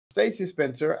Stacy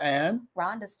Spencer, and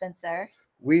Rhonda Spencer.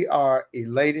 we are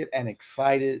elated and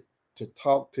excited to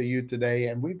talk to you today.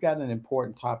 And we've got an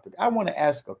important topic. I want to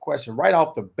ask a question right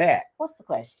off the bat. What's the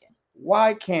question?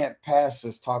 Why can't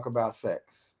pastors talk about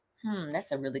sex?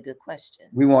 That's a really good question.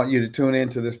 We want you to tune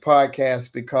into this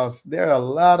podcast because there are a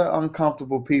lot of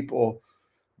uncomfortable people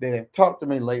that have talked to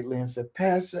me lately and said,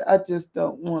 Pastor, I just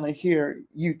don't want to hear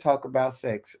you talk about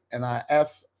sex. And I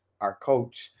asked our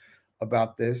coach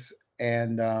about this,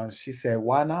 and she said,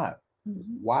 why not?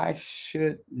 Why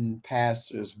shouldn't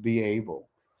pastors be able?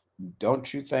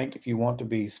 Don't you think if you want to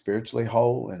be spiritually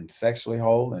whole and sexually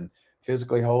whole and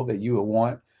physically whole, that you would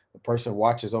want the person who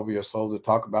watches over your soul to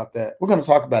talk about that? We're going to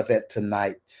talk about that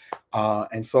tonight.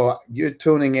 And so you're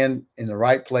tuning in the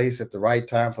right place at the right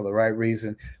time for the right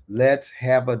reason. Let's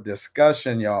have a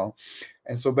discussion, y'all.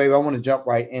 And so, baby, I want to jump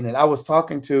right in. And I was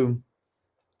talking to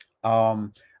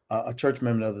a church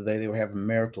member the other day. They were having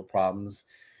marital problems,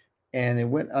 and it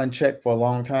went unchecked for a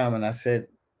long time. And I said,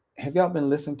 have y'all been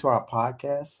listening to our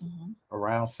podcast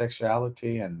around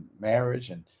sexuality and marriage?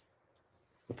 And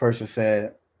the person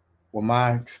said, well,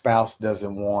 my spouse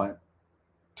doesn't want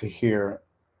to hear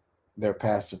their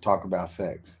pastor talk about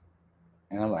sex.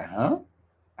 And I'm like, huh?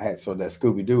 I had sort of that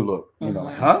Scooby-Doo look,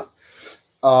 like, huh?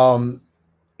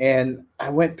 And I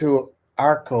went to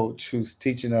our coach who's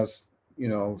teaching us,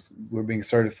 we're being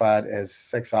certified as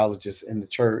sexologists in the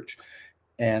church.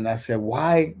 And I said,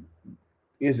 why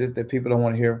is it that people don't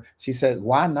want to hear? She said,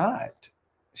 why not?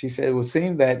 She said, it would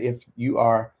seem that if you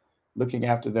are looking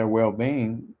after their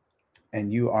well-being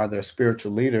and you are their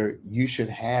spiritual leader, you should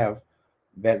have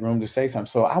that room to say something.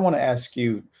 So I want to ask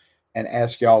you and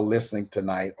ask y'all listening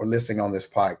tonight or listening on this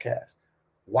podcast,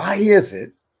 why is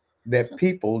it that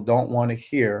people don't want to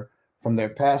hear from their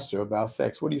pastor about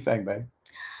sex? What do you think, babe?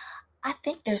 I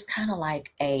think there's kind of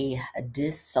like a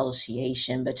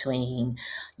dissociation between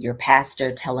your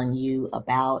pastor telling you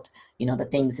about, the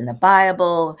things in the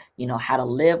Bible, how to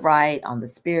live right on the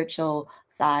spiritual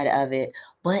side of it,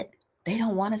 but they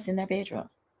don't want us in their bedroom.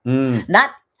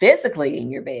 Not physically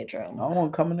in your bedroom. I don't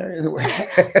want to come in there either way.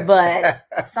 But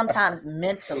sometimes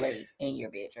mentally in your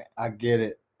bedroom. I get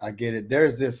it.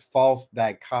 There's this false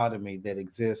dichotomy that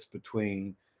exists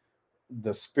between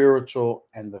the spiritual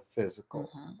and the physical,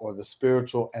 or the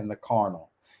spiritual and the carnal.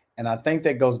 And I think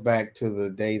that goes back to the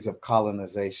days of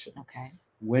colonization. Okay.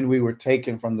 When we were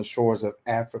taken from the shores of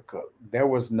Africa, there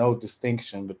was no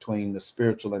distinction between the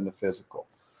spiritual and the physical.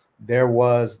 There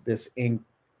was this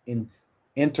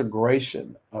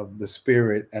integration of the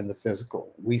spirit and the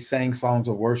physical. We sang songs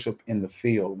of worship in the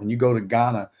field. When you go to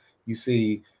Ghana, you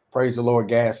see Praise the Lord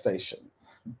gas station,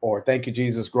 or Thank You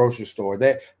Jesus grocery store.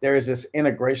 There is this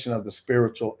integration of the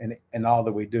spiritual in all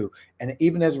that we do, and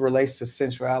even as it relates to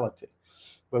sensuality.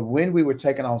 But when we were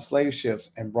taken on slave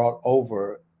ships and brought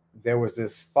over, there was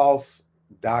this false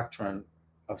doctrine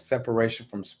of separation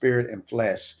from spirit and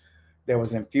flesh that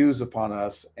was infused upon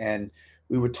us, and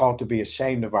we were taught to be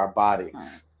ashamed of our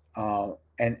bodies. And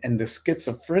the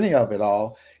schizophrenia of it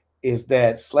all is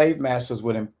that slave masters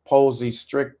would impose these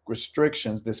strict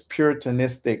restrictions, this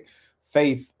puritanistic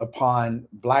faith upon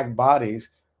Black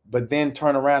bodies, but then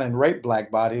turn around and rape Black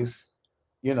bodies,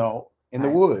 in the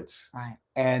woods,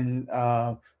 and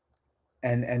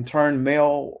turn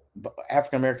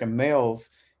African-American males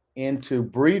into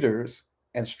breeders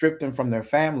and strip them from their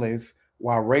families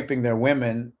while raping their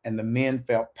women, and the men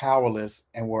felt powerless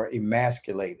and were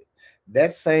emasculated.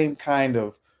 That same kind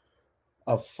of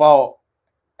thought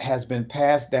has been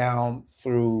passed down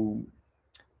through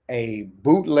a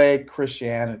bootleg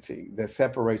Christianity that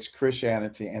separates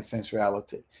Christianity and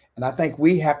sensuality. And I think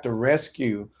we have to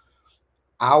rescue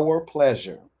our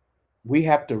pleasure. We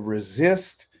have to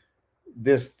resist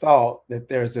this thought that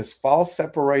there's this false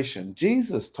separation.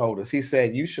 Jesus told us, he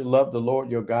said, you should love the Lord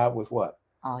your God with what?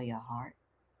 All your heart.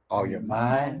 All your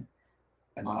mind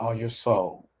and all your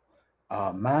soul.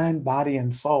 Mind, body,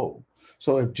 and soul.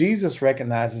 So if Jesus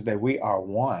recognizes that we are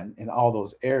one in all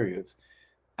those areas,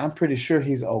 I'm pretty sure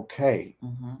he's okay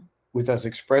with us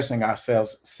expressing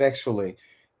ourselves sexually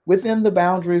within the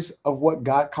boundaries of what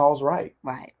God calls right.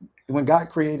 Right. When God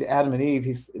created Adam and Eve,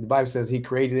 the Bible says he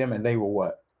created them and they were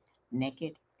what?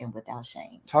 Naked and without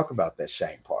shame. Talk about that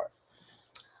shame part.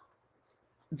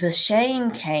 The shame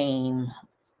came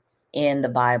in the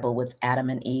Bible with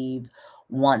Adam and Eve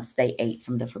once they ate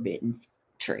from the forbidden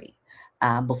tree.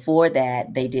 Before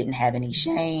that, they didn't have any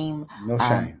shame. No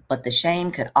shame. But the shame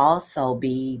could also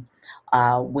be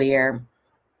where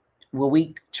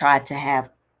we tried to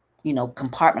have,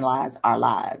 compartmentalize our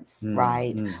lives,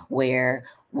 right? Where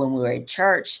when we were at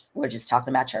church, we're just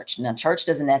talking about church. Now, church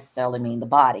doesn't necessarily mean the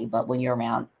body, but when you're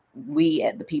around we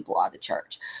the people are the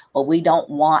church. But we don't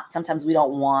want, sometimes we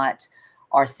don't want,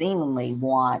 or seemingly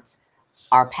want,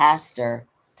 our pastor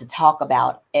to talk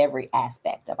about every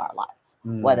aspect of our life,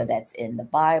 whether that's in the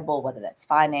Bible, whether that's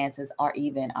finances, or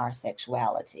even our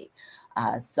sexuality.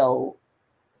 So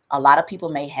a lot of people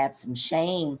may have some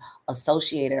shame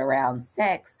associated around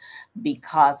sex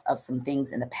because of some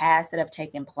things in the past that have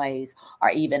taken place, or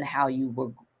even how you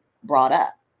were brought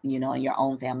up, you know, in your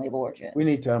own family of origin. We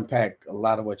need to unpack a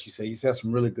lot of what you said. You said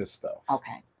some really good stuff.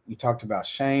 Okay. You talked about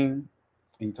shame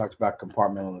and you talked about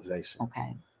compartmentalization.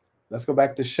 Okay. Let's go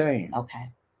back to shame. Okay.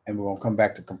 And we're going to come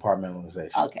back to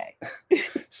compartmentalization. Okay.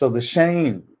 So the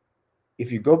shame,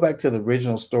 if you go back to the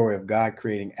original story of God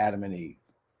creating Adam and Eve,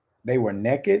 they were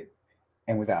naked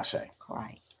and without shame.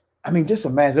 Right. I mean, just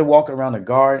imagine they're walking around the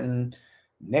garden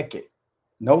naked,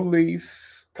 no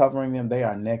leaves covering them. They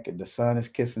are naked. The sun is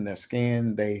kissing their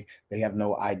skin. They have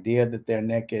no idea that they're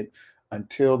naked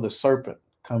until the serpent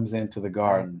comes into the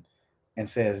garden and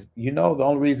says, you know, the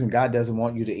only reason God doesn't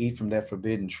want you to eat from that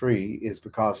forbidden tree is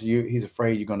because he's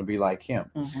afraid you're going to be like him.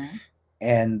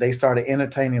 And they started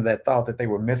entertaining that thought that they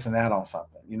were missing out on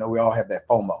something. You know, we all have that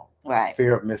FOMO,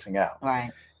 fear of missing out.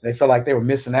 They felt like they were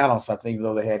missing out on something, even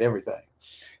though they had everything.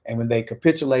 And when they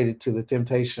capitulated to the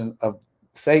temptation of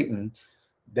Satan,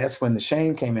 that's when the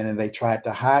shame came in, and they tried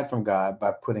to hide from God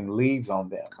by putting leaves on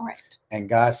them. Correct. And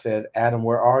God said, Adam,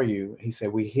 where are you? He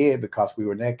said, we hid because we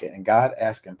were naked. And God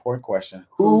asked an important question: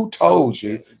 who told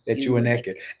you that you were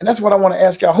naked? And that's what I want to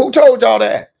ask y'all. Who told y'all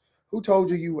that? Who told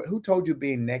you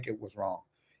being naked was wrong?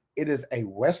 It is a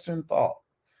Western thought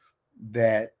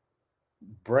that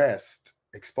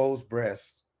exposed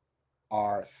breasts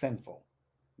are sinful.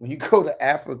 When you go to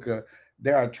Africa,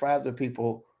 there are tribes of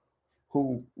people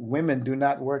who women do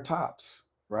not wear tops,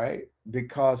 right?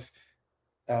 Because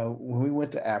when we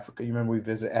went to Africa, you remember we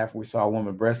visited Africa, we saw a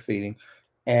woman breastfeeding,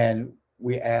 and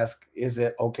we asked, is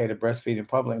it okay to breastfeed in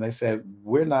public? And they said,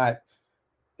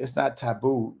 it's not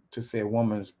taboo to see a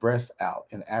woman's breast out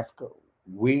in Africa.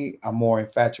 We are more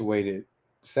infatuated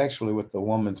sexually with the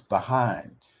woman's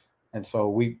behind. And so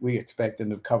we expect them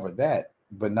to cover that,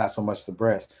 but not so much the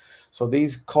breast. So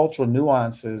these cultural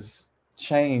nuances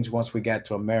changed once we got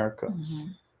to America.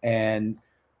 And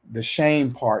the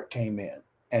shame part came in.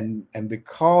 And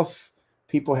because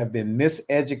people have been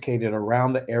miseducated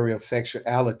around the area of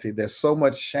sexuality, there's so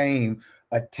much shame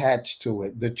attached to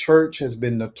it. The church has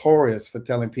been notorious for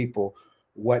telling people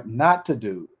what not to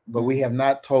do, but we have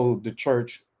not told the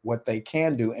church what they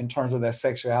can do in terms of their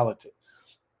sexuality.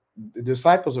 The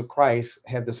disciples of Christ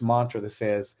have this mantra that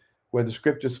says, where the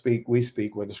scriptures speak, we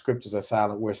speak. Where the scriptures are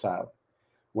silent, we're silent.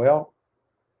 Well,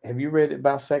 have you read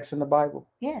about sex in the Bible?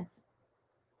 Yes.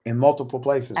 In multiple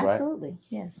places, right? Absolutely,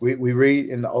 yes. We read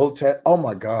in the Old Testament, oh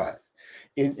my God.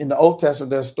 In the Old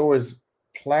Testament, there are stories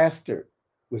plastered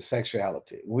with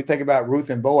sexuality. When we think about Ruth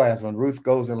and Boaz, when Ruth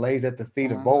goes and lays at the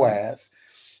feet of Boaz,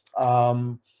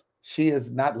 she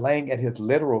is not laying at his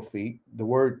literal feet. The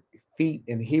word feet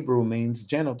in Hebrew means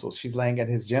genitals. She's laying at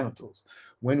his genitals.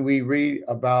 When we read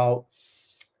about,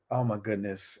 oh my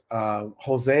goodness,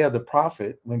 Hosea the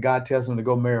prophet, when God tells him to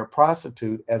go marry a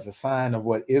prostitute as a sign of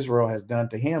what Israel has done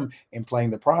to him in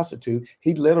playing the prostitute,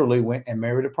 he literally went and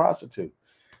married a prostitute.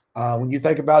 When you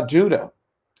think about Judah,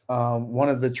 one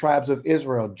of the tribes of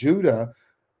Israel, Judah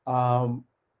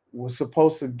was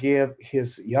supposed to give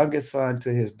his youngest son to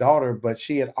his daughter, but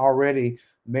she had already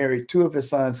married two of his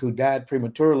sons who died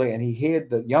prematurely, and he hid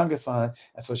the youngest son.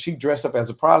 And so she dressed up as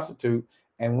a prostitute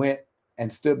and went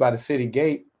and stood by the city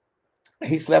gate.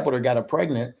 He slept with her, got her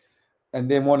pregnant, and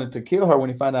then wanted to kill her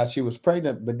when he found out she was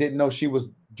pregnant, but didn't know she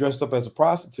was dressed up as a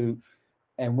prostitute.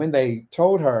 And when they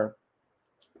told her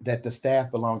that the staff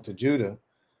belonged to Judah,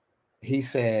 he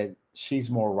said,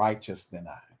 she's more righteous than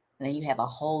I. And then you have a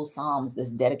whole Psalms that's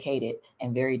dedicated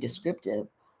and very descriptive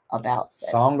about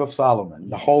sex. Song of Solomon.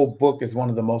 The whole book is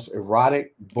one of the most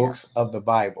erotic books of the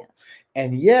Bible.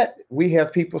 And yet we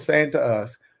have people saying to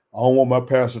us, I don't want my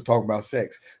parents to talk about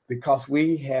sex, because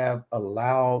we have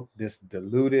allowed this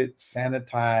diluted,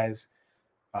 sanitized,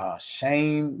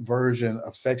 shame version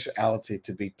of sexuality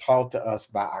to be taught to us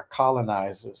by our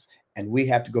colonizers, and we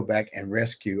have to go back and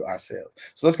rescue ourselves.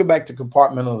 So let's go back to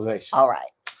compartmentalization. All right.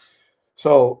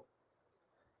 So,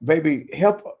 baby,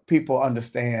 help people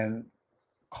understand,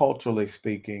 culturally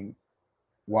speaking,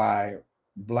 why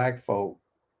Black folk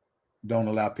don't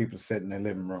allow people to sit in their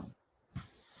living room.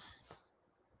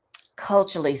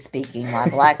 Culturally speaking, why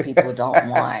Black people don't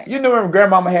want. You know, when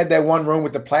grandmama had that one room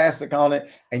with the plastic on it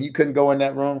and you couldn't go in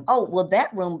that room? Oh, well,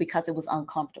 that room, because it was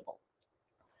uncomfortable.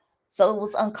 So it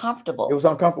was uncomfortable. It was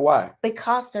uncomfortable. Why?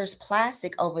 Because there's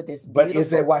plastic over this. But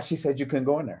is that why she said you couldn't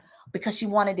go in there? Because she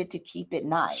wanted it to keep it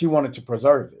nice. She wanted to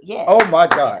preserve it. Yes. Oh my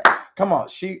God. Yes. Come on.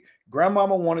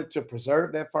 Grandmama wanted to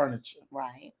preserve that furniture.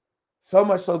 Right. So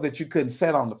much so that you couldn't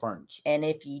sit on the furniture. And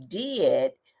if you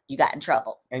did, you got in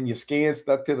trouble. And your skin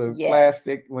stuck to the Yes.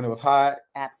 plastic when it was hot.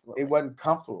 Absolutely. It wasn't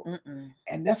comfortable. Mm-mm.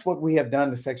 And that's what we have done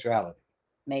to sexuality.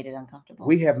 Made it uncomfortable.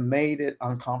 We have made it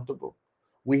uncomfortable.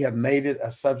 We have made it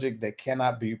a subject that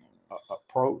cannot be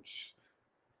approached.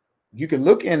 You can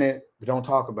look in it, but don't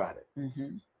talk about it.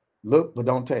 Mm-hmm. Look, but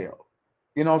don't tell.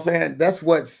 You know what I'm saying? That's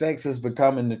what sex has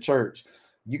become in the church.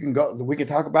 We can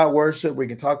talk about worship. We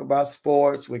can talk about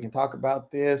sports. We can talk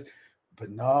about this. But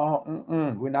no,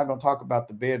 we're not going to talk about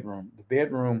the bedroom. The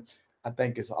bedroom, I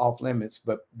think, is off limits.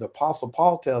 But the Apostle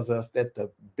Paul tells us that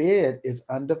the bed is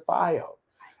undefiled.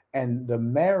 And the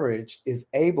marriage is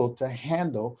able to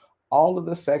handle all of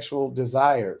the sexual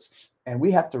desires. And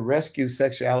we have to rescue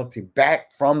sexuality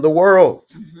back from the world.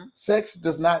 Mm-hmm. Sex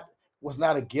was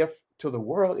not a gift to the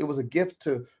world. It was a gift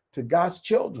to God's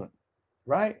children,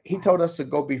 right? He told us to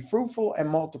go be fruitful and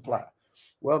multiply.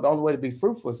 Well, the only way to be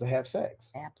fruitful is to have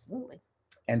sex. Absolutely.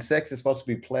 And sex is supposed to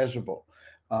be pleasurable.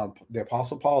 The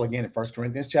Apostle Paul, again, in 1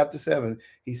 Corinthians chapter 7,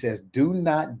 he says, do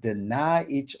not deny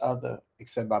each other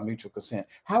except by mutual consent.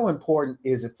 How important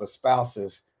is it for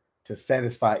spouses to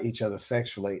satisfy each other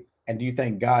sexually? And do you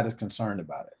think God is concerned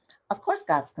about it? Of course,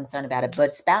 God's concerned about it,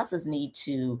 but spouses need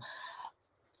to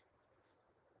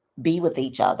be with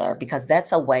each other because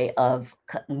that's one of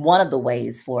the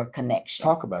ways for connection.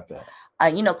 Talk about that.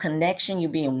 Connection, you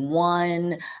being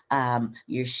one,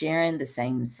 you're sharing the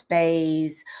same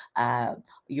space,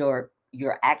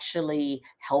 you're actually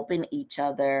helping each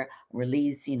other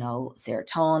release,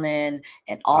 serotonin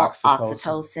and all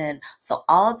oxytocin. So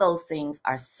all those things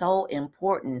are so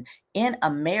important in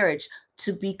a marriage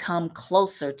to become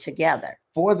closer together.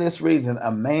 For this reason,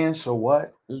 a man shall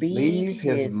what? Leave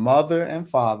his mother and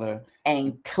father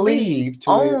and cleave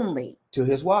to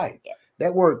his wife. Yes.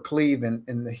 That word cleave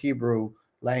in the Hebrew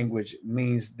language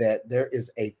means that there is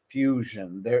a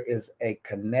fusion, there is a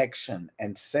connection,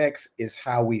 and sex is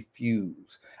how we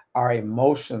fuse. Our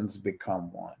emotions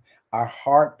become one. Our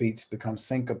heartbeats become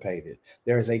syncopated.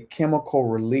 There is a chemical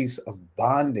release of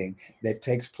bonding that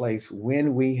takes place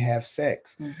when we have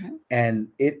sex. Mm-hmm. And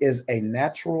it is a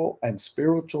natural and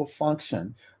spiritual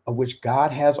function of which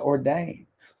God has ordained.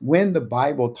 When the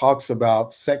Bible talks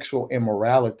about sexual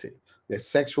immorality, that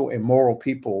sexual immoral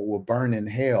people will burn in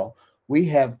hell, we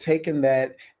have taken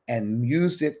that and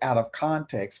used it out of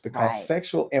context because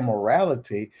sexual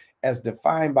immorality, as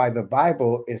defined by the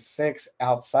Bible, is sex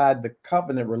outside the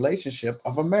covenant relationship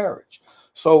of a marriage.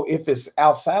 So if it's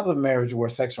outside of the marriage where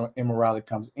sexual immorality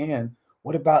comes in,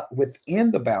 what about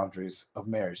within the boundaries of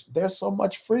marriage? There's so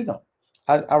much freedom.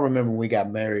 I remember when we got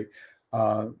married,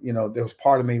 there was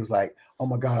part of me who was like, oh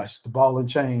my gosh, the ball and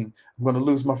chain, I'm going to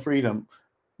lose my freedom.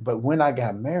 But when I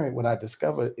got married, what I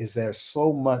discovered is there's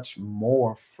so much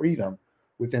more freedom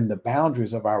within the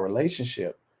boundaries of our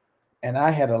relationship. And I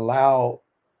had allowed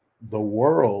the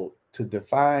world to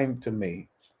define to me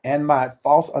and my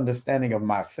false understanding of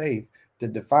my faith to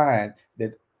define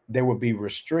that there would be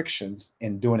restrictions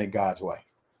in doing it God's way.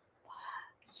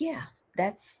 Yeah,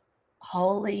 that's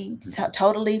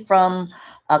totally from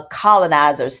a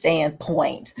colonizer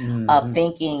standpoint of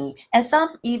thinking, and some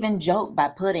even joke by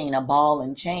putting a ball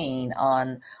and chain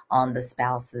on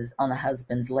the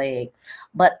husband's leg.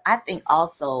 But I think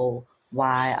also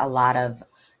why a lot of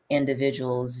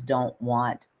individuals don't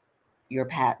want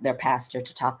their pastor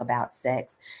to talk about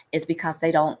sex is because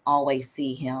they don't always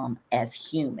see him as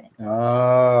human.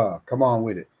 Come on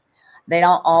with it. They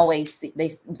don't always see,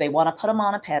 they want to put him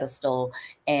on a pedestal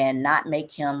and not make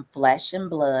him flesh and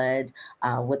blood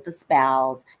with the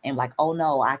spouse, and like, oh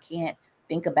no, I can't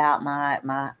think about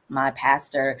my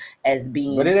pastor as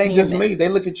being But it ain't human. just me. They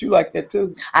look at you like that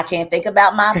too. I can't think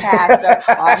about my pastor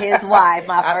or his wife,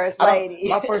 my first lady.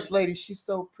 My first lady, she's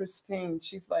so pristine.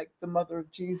 She's like the mother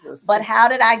of Jesus. But how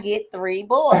did I get 3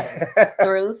 boys?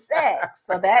 Through sex.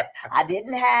 So that I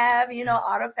didn't have,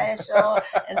 artificial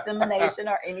insemination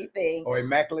or anything. Or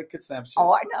immaculate conception.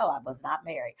 Or no, I was not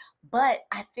married. But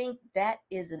I think that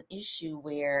is an issue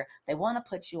where they want to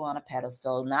put you on a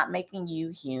pedestal, not making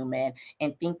you human,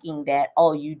 and thinking that,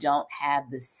 oh, you don't have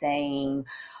the same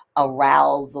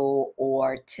arousal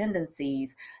or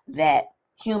tendencies that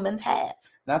humans have.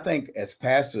 And I think as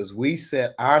pastors, we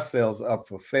set ourselves up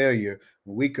for failure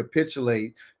when we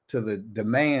capitulate to the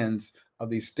demands of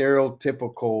these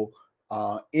stereotypical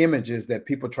images that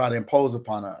people try to impose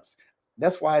upon us.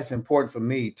 That's why it's important for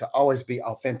me to always be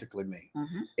authentically me.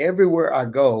 Mm-hmm. Everywhere I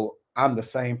go, I'm the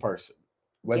same person.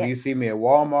 Whether you see me at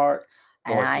Walmart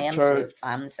or at the church,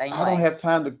 I'm the same way. I don't have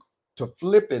time to to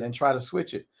flip it and try to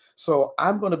switch it. So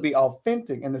I'm going to be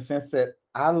authentic in the sense that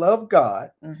I love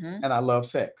God and I love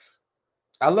sex.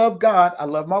 I love God, I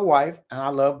love my wife, and I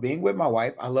love being with my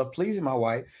wife. I love pleasing my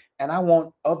wife, and I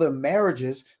want other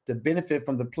marriages to benefit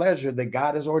from the pleasure that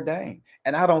God has ordained.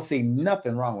 And I don't see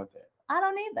nothing wrong with that. I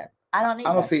don't either. I don't either.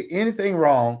 I don't see anything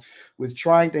wrong with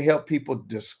trying to help people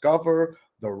discover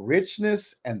the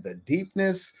richness and the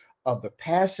deepness of the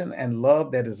passion and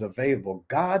love that is available.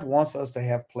 God wants us to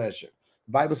have pleasure.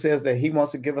 The Bible says that he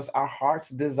wants to give us our heart's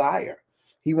desire.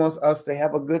 He wants us to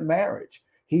have a good marriage.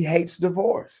 He hates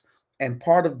divorce. And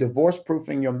part of divorce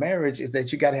proofing your marriage is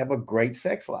that you got to have a great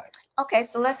sex life. Okay,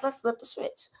 so let's flip the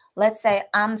switch. Let's say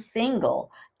I'm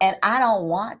single and I don't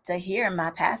want to hear my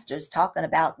pastors talking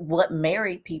about what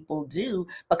married people do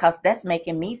because that's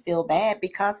making me feel bad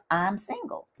because I'm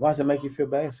single. Why does it make you feel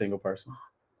bad, single person?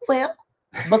 Well,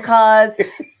 because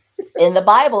in the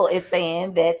Bible, it's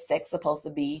saying that sex is supposed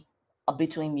to be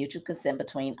between mutual consent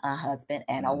between a husband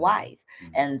and a wife.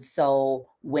 And so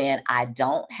when I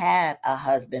don't have a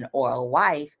husband or a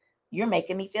wife, you're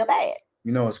making me feel bad.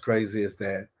 You know what's crazy is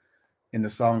that in the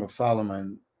Song of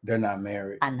Solomon, they're not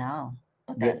married. I know.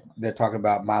 But they're talking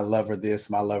about my lover this,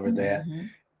 my lover that.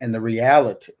 And the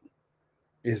reality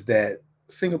is that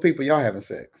single people, y'all having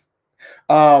sex.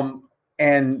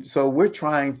 And so we're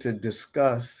trying to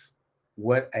discuss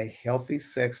what a healthy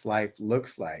sex life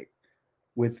looks like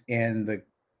within the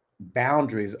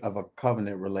boundaries of a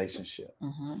covenant relationship.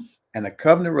 And a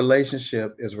covenant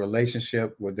relationship is a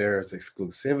relationship where there is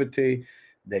exclusivity,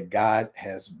 that God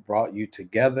has brought you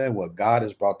together, and what God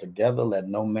has brought together, let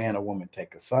no man or woman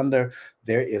take asunder.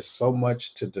 There is so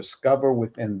much to discover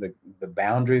within the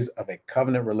boundaries of a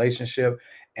covenant relationship.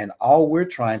 And all we're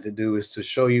trying to do is to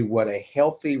show you what a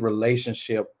healthy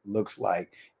relationship looks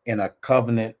like in a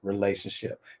covenant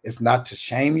relationship. It's not to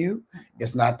shame you.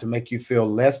 It's not to make you feel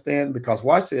less than, because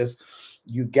watch this,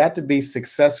 you got to be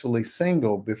successfully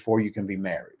single before you can be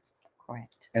married.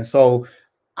 Correct. And so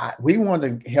we want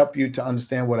to help you to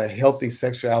understand what a healthy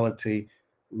sexuality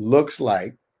looks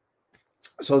like,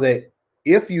 so that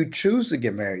if you choose to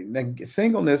get married, then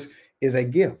singleness is a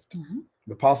gift.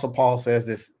 The Apostle Paul says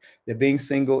this, that being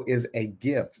single is a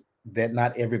gift that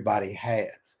not everybody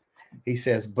has. He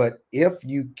says, but if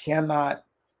you cannot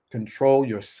control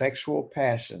your sexual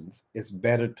passions, it's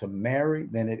better to marry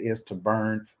than it is to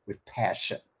burn with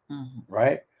passion.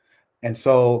 Right? And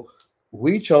so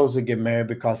we chose to get married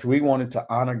because we wanted to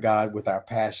honor God with our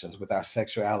passions, with our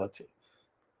sexuality.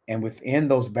 And within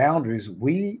those boundaries,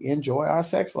 we enjoy our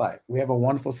sex life. We have a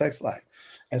wonderful sex life.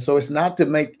 And so it's not to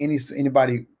make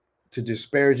anybody to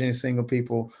disparage any single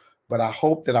people, but I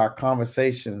hope that our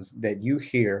conversations that you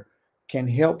hear can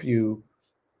help you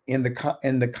in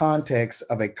the context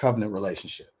of a covenant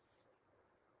relationship.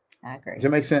 I agree. Does that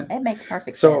make sense? It makes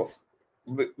perfect sense.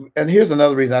 And here's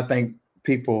another reason I think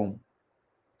people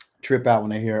trip out when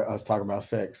they hear us talk about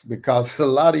sex, because a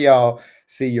lot of y'all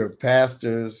see your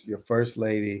pastors, your first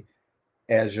lady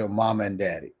as your mama and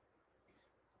daddy.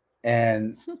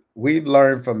 And we've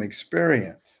learned from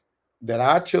experience that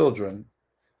our children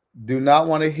do not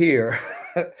want to hear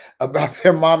about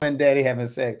their mom and daddy having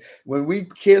sex. When we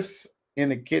kiss in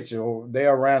the kitchen or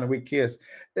they're around and we kiss,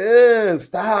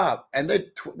 stop. And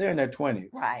they're in their 20s.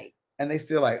 Right. And they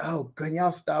still like, oh, can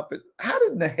y'all stop it? How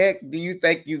in the heck do you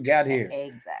think you got here?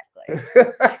 Exactly.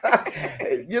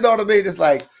 You know what I mean? It's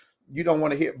like, you don't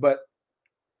want to hear. But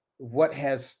what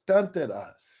has stunted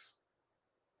us,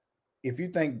 if you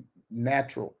think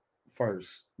natural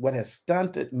first, what has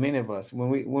stunted many of us, when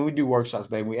we do workshops,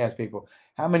 baby, we ask people,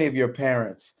 how many of your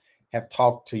parents have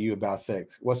talked to you about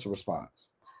sex? What's the response?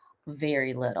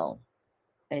 Very little.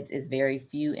 It's very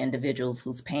few individuals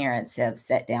whose parents have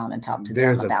sat down and talked to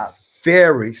them about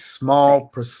very small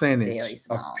sex. Percentage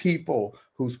of people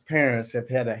whose parents have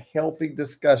had a healthy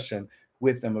discussion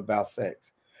with them about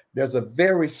sex. There's a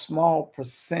very small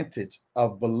percentage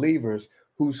of believers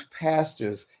whose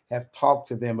pastors have talked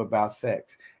to them about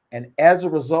sex. And as a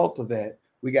result of that,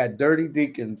 we got dirty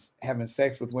deacons having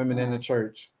sex with women in the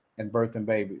church and birthing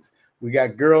babies. We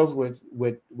got girls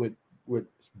with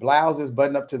blouses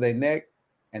buttoned up to their neck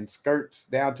and skirts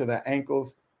down to their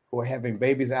ankles who are having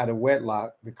babies out of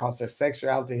wedlock because their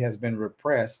sexuality has been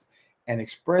repressed and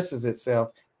expresses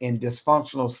itself in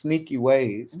dysfunctional, sneaky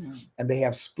ways. And they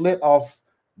have split off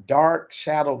dark,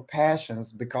 shadowed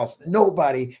passions because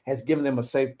nobody has given them a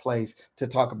safe place to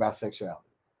talk about sexuality.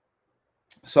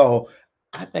 So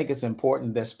I think it's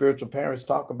important that spiritual parents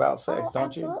talk about sex,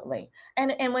 don't you? Absolutely.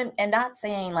 And not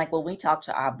saying like when we talk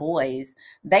to our boys,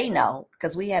 they know,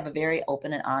 because we have a very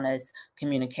open and honest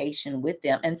communication with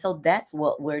them. And so that's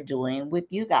what we're doing with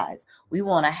you guys. We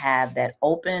want to have that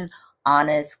open,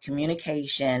 honest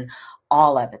communication,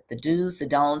 all of it, the do's, the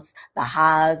don'ts, the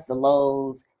highs, the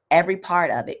lows, every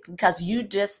part of it, because you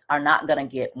just are not going to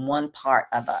get one part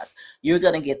of us. You're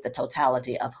going to get the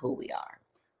totality of who we are.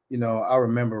 You know, I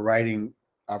remember writing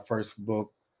our first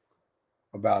book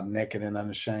about Naked and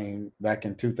Unashamed back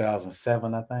in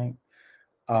 2007, I think.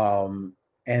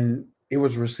 And it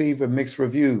was received with mixed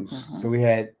reviews. So we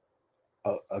had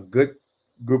a good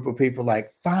group of people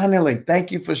like, finally,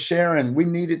 thank you for sharing. We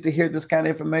needed to hear this kind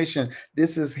of information.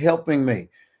 This is helping me.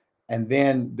 And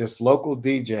then this local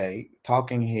DJ,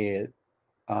 talking head,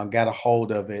 got a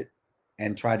hold of it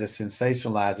and tried to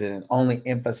sensationalize it and only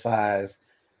emphasize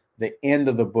the end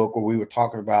of the book where we were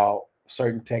talking about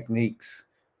certain techniques.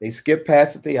 They skipped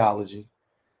past the theology,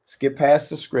 skipped past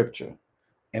the scripture,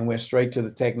 and went straight to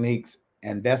the techniques.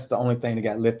 And that's the only thing that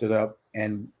got lifted up.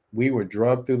 And we were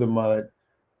drugged through the mud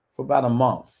for about a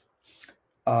month.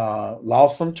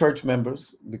 Lost some church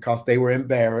members because they were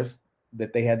embarrassed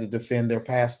that they had to defend their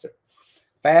pastor.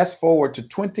 Fast forward to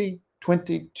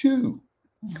 2022,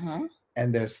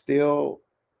 and there's still,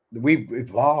 we've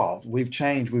evolved, we've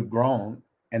changed, we've grown,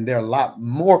 and there are a lot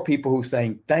more people who are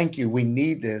saying, thank you, we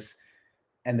need this.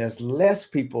 And there's less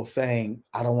people saying,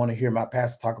 I don't want to hear my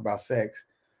pastor talk about sex.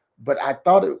 But I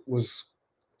thought it was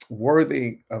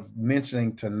worthy of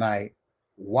mentioning tonight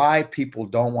why people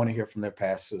don't want to hear from their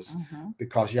pastors,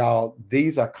 because y'all,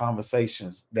 these are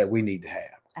conversations that we need to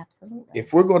have. Absolutely.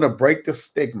 If we're going to break the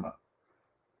stigma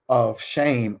of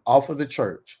shame off of the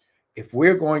church, if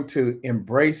we're going to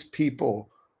embrace people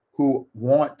who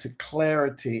want to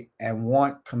clarity and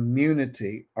want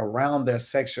community around their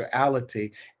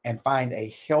sexuality and find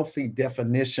a healthy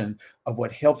definition of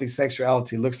what healthy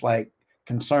sexuality looks like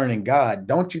concerning God,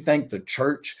 don't you think the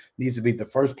church needs to be the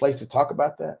first place to talk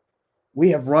about that? We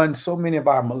have run so many of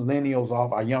our millennials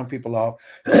off, our young people off,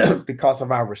 because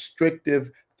of our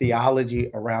restrictive theology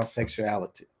around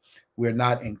sexuality. We're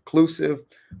not inclusive.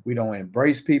 We don't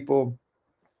embrace people.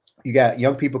 You got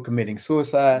young people committing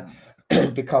suicide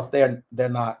because they don't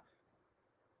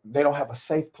have a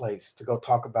safe place to go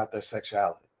talk about their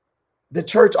sexuality. The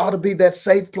church ought to be that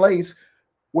safe place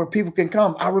where people can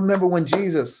come. I remember when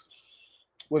Jesus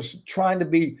was trying to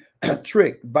be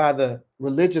tricked by the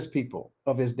religious people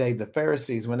of his day, the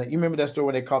Pharisees. You remember that story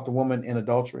when they caught the woman in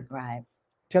adultery? Right.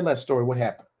 Tell that story. What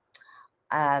happened?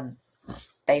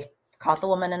 They caught the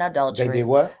woman in adultery. They did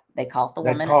what? They caught the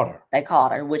woman. They caught her. They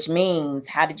caught her, which means,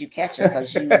 how did you catch her?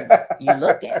 Because you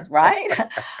looking, right?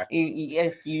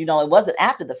 you know, it wasn't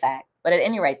after the fact. But at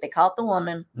any rate, they caught the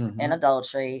woman in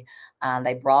adultery.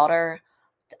 They brought her,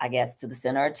 I guess, to the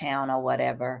center of town or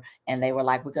whatever. And they were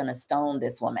like, we're going to stone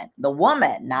this woman. The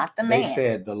woman, not the man. They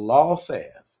said the law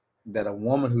says that a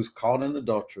woman who's caught in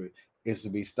adultery is to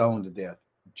be stoned to death.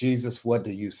 Jesus, what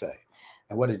do you say?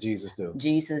 And what did Jesus do?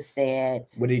 Jesus said,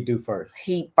 what did he do first?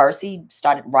 He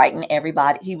started writing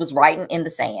everybody. He was writing in the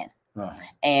sand.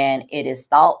 And it is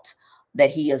thought that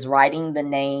he is writing the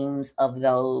names of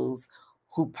those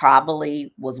who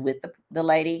probably was with the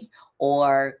lady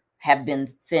or have been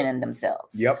sinning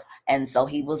themselves. Yep. And so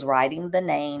he was writing the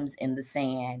names in the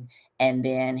sand. And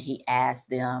then he asked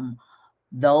them,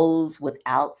 those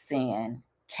without sin,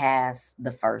 cast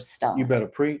the first stone. You better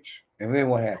preach. And then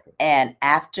what happened? And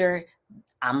after,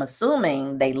 I'm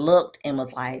assuming they looked and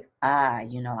was like,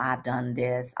 you know, I've done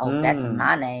this. Oh, that's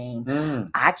my name.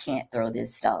 I can't throw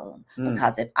this stone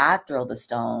because if I throw the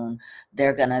stone,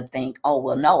 they're going to think, oh,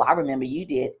 well, no, I remember you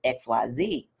did X, Y,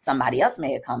 Z. Somebody else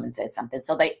may have come and said something.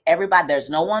 So everybody, there's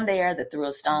no one there that threw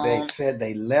a stone. They said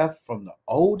they left from the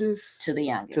oldest to the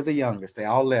youngest. To the youngest. They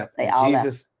all left.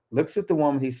 Jesus looks at the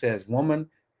woman. He says, woman,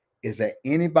 is there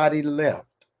anybody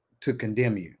left to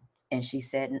condemn you? And she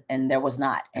said, and there was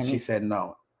not. And she said,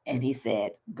 no. And he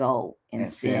said, go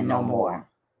and sin no more.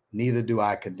 Neither do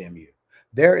I condemn you.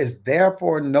 There is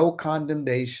therefore no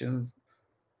condemnation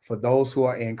for those who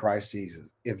are in Christ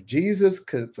Jesus. If Jesus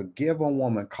could forgive a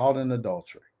woman caught in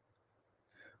adultery,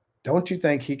 don't you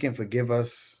think he can forgive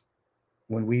us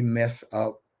when we mess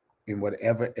up in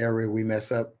whatever area we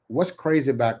mess up? What's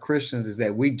crazy about Christians is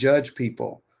that we judge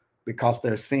people because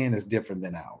their sin is different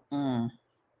than ours.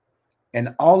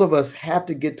 And all of us have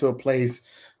to get to a place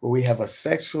where we have a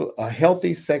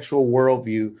healthy sexual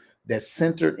worldview that's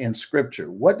centered in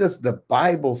scripture. What does the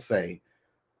Bible say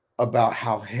about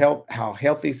how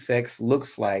healthy sex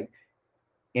looks like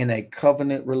in a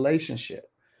covenant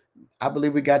relationship? I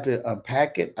believe we got to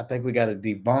unpack it. I think we got to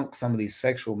debunk some of these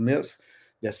sexual myths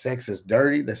that sex is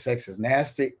dirty, that sex is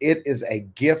nasty. It is a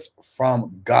gift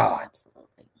from God.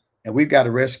 Absolutely. And we've got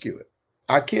to rescue it.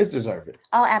 Our kids deserve it.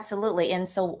 Oh, absolutely. And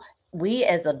so we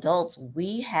as adults,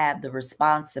 we have the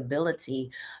responsibility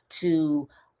to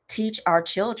teach our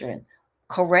children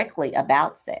correctly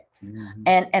about sex,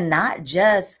 Mm-hmm. and not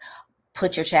just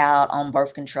put your child on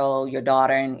birth control, your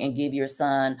daughter, and give your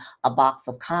son a box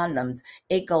of condoms.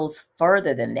 It goes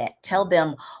further than that. Tell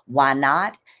them why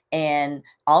not, and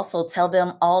also tell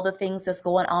them all the things that's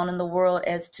going on in the world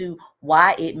as to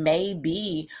why it may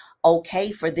be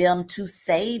okay for them to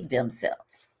save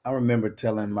themselves. I remember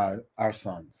telling our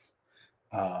sons,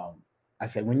 I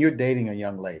said, when you're dating a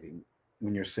young lady,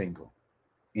 when you're single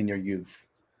in your youth,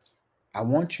 I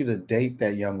want you to date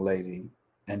that young lady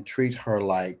and treat her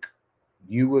like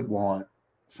you would want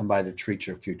somebody to treat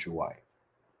your future wife.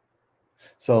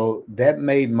 So that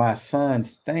made my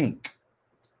sons think,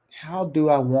 how do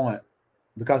I want?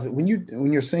 Because when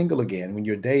you're single again, when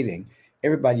you're dating,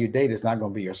 everybody you date is not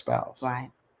going to be your spouse. Right.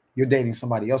 You're dating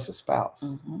somebody else's spouse.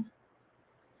 Mm-hmm.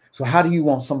 So how do you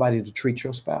want somebody to treat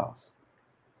your spouse?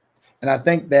 And I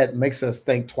think that makes us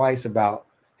think twice about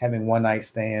having one night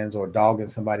stands or dogging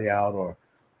somebody out or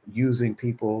using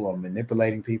people or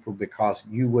manipulating people, because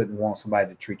you wouldn't want somebody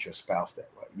to treat your spouse that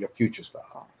way, your future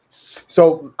spouse.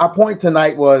 So our point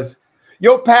tonight was,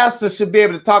 your pastor should be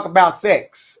able to talk about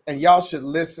sex, and y'all should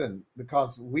listen,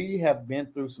 because we have been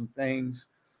through some things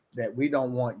that we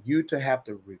don't want you to have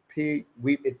to repeat.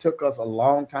 It took us a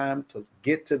long time to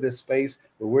get to this space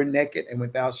where we're naked and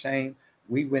without shame.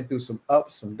 We went through some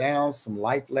ups, some downs, some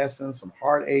life lessons, some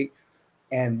heartache,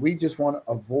 and we just want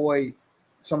to avoid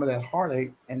some of that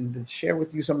heartache and to share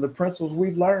with you some of the principles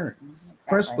we've learned. Exactly.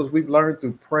 Principles we've learned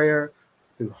through prayer,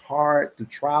 through heart, through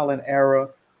trial and error,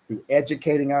 through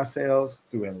educating ourselves,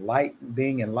 through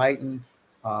being enlightened,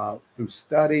 through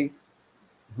study.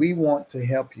 We want to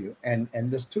help you. And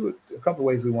there's a couple of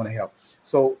ways we want to help.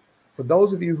 So for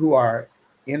those of you who are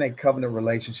in a covenant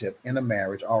relationship, in a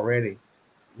marriage already,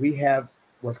 we have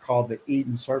what's called the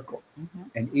Eden Circle. Mm-hmm.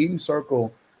 And Eden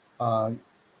Circle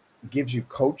gives you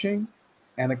coaching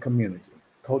and a community.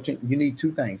 Coaching, you need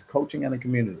two things, coaching and a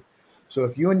community. So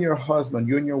if you and your husband,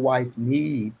 you and your wife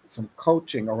need some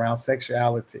coaching around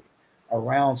sexuality,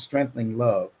 around strengthening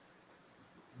love,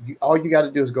 all you got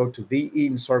to do is go to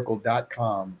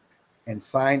theedencircle.com and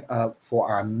sign up for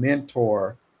our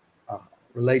mentor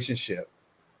relationship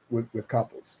with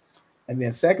couples. And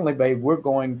then secondly, babe, we're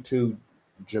going to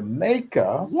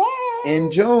Jamaica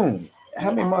in June.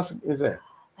 How many months is that?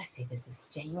 Let's see, this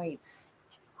is January.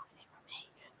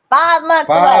 5 months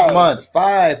 5 away. months.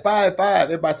 Five.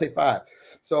 Everybody say 5.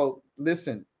 So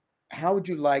listen, how would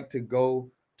you like to go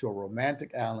to a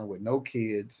romantic island with no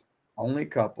kids, only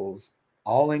couples,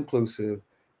 all inclusive,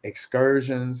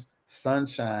 excursions,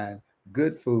 sunshine,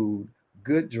 good food,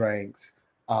 good drinks,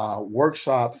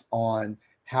 workshops on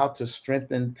how to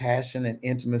strengthen passion and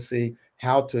intimacy,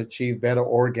 how to achieve better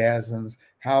orgasms,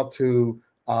 how to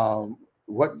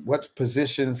what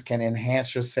positions can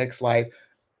enhance your sex life,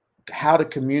 how to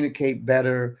communicate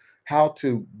better, how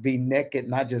to be naked,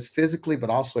 not just physically, but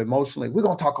also emotionally. We're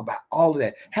going to talk about all of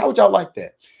that. How would y'all like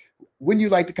that? Wouldn't you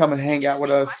like to come and hang out with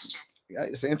us?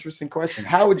 It's an interesting question.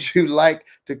 How would you like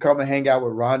to come and hang out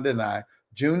with Rhonda and I,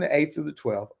 June the 8th through the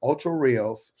 12th, Ultra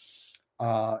Reels,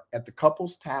 at the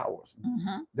Couples Towers?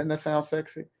 Mm-hmm. Doesn't that sound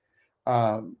sexy?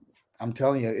 I'm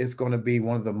telling you, it's going to be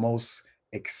one of the most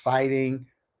exciting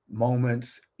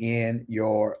moments in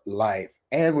your life.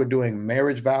 And we're doing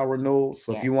marriage vow renewals.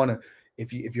 So if you want to,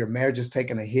 if your marriage is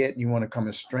taking a hit and you want to come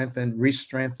and strengthen,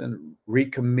 re-strengthen,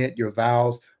 recommit your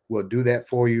vows, we'll do that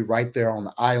for you right there on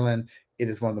the island. It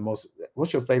is one of the most.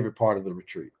 What's your favorite part of the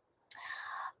retreat?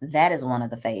 That is one of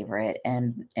the favorite.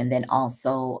 And then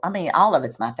also, I mean, all of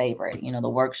it's my favorite. You know, the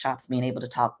workshops, being able to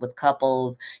talk with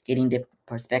couples, getting different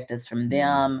perspectives from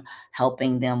them,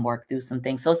 helping them work through some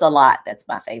things. So it's a lot. That's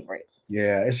my favorite.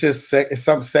 Yeah, it's just it's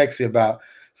something sexy about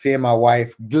seeing my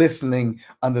wife glistening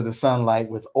under the sunlight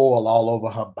with oil all over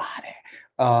her body.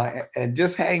 And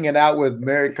just hanging out with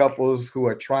married couples who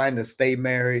are trying to stay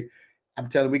married. I'm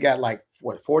telling you, we got like,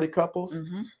 40 couples?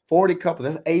 Mm-hmm. 40 couples.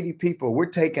 That's 80 people. We're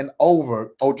taking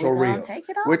over Ocho Rio.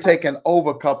 We're taking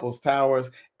over Couples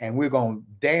Towers, and we're going to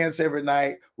dance every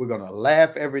night. We're going to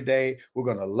laugh every day. We're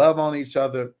going to love on each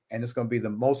other, and it's going to be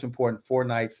the most important 4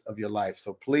 nights of your life.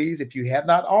 So please, if you have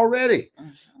not already,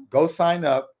 go sign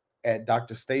up at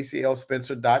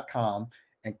drstacylspencer.com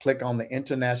and click on the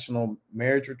International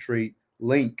Marriage Retreat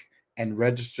link and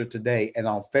register today. And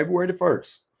on February the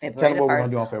 1st, tell them what we're going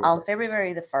to do on February 1st. On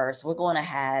February the 1st, we're going to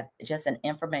have just an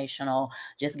informational,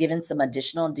 just giving some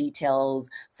additional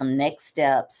details, some next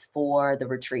steps for the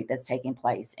retreat that's taking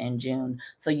place in June.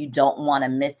 So you don't want to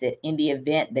miss it. In the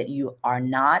event that you are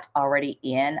not already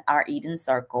in our Eden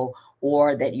Circle,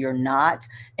 or that you're not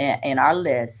in our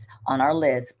list,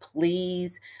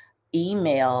 please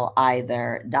email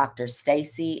either Dr.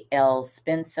 Stacy L.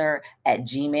 Spencer at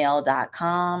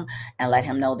gmail.com and let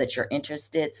him know that you're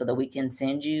interested so that we can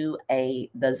send you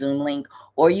the Zoom link,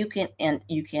 or you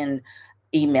can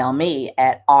email me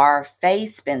at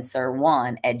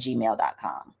rfayspencer1 at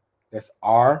gmail.com. That's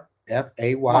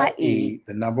RFAYE,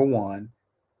 the number 1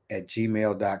 at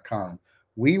gmail.com.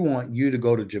 We want you to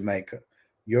go to Jamaica.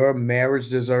 Your marriage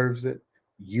deserves it.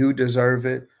 You deserve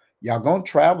it. Y'all going to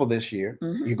travel this year.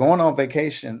 Mm-hmm. You're going on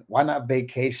vacation. Why not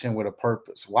vacation with a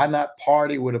purpose? Why not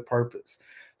party with a purpose?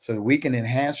 So that we can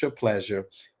enhance your pleasure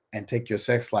and take your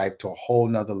sex life to a whole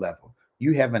nother level.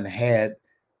 You haven't had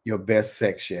your best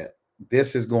sex yet.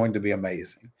 This is going to be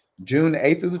amazing. June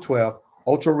 8th through the 12th,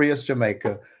 Ultra Rios,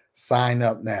 Jamaica. Sign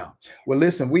up now. Well,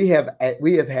 listen, we have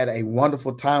had a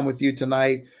wonderful time with you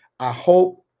tonight. I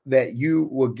hope that you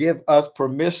will give us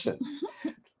permission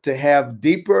to have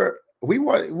deeper. We've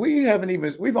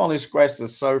only scratched the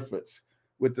surface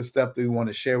with the stuff that we want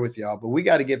to share with y'all, but we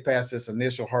got to get past this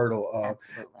initial hurdle of,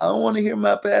 absolutely, I don't want to hear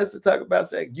my pastor talk about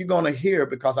sex. You're going to hear,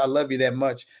 because I love you that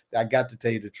much that I got to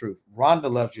tell you the truth.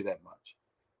 Rhonda loves you that much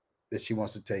that she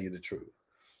wants to tell you the truth.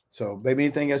 So, baby,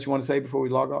 anything else you want to say before we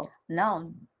log off?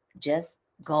 No, just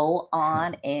go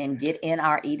on and get in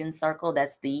our Eden Circle.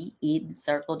 That's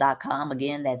theedencircle.com.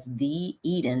 Again, that's the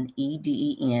Eden,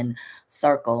 EDEN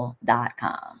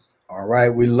circle.com. All right.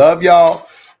 We love y'all.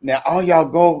 Now, all y'all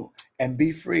go and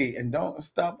be free, and don't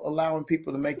stop allowing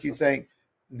people to make you think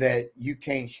that you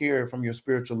can't hear from your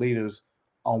spiritual leaders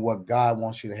on what God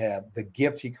wants you to have. The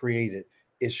gift he created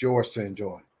is yours to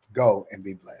enjoy. Go and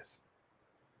be blessed.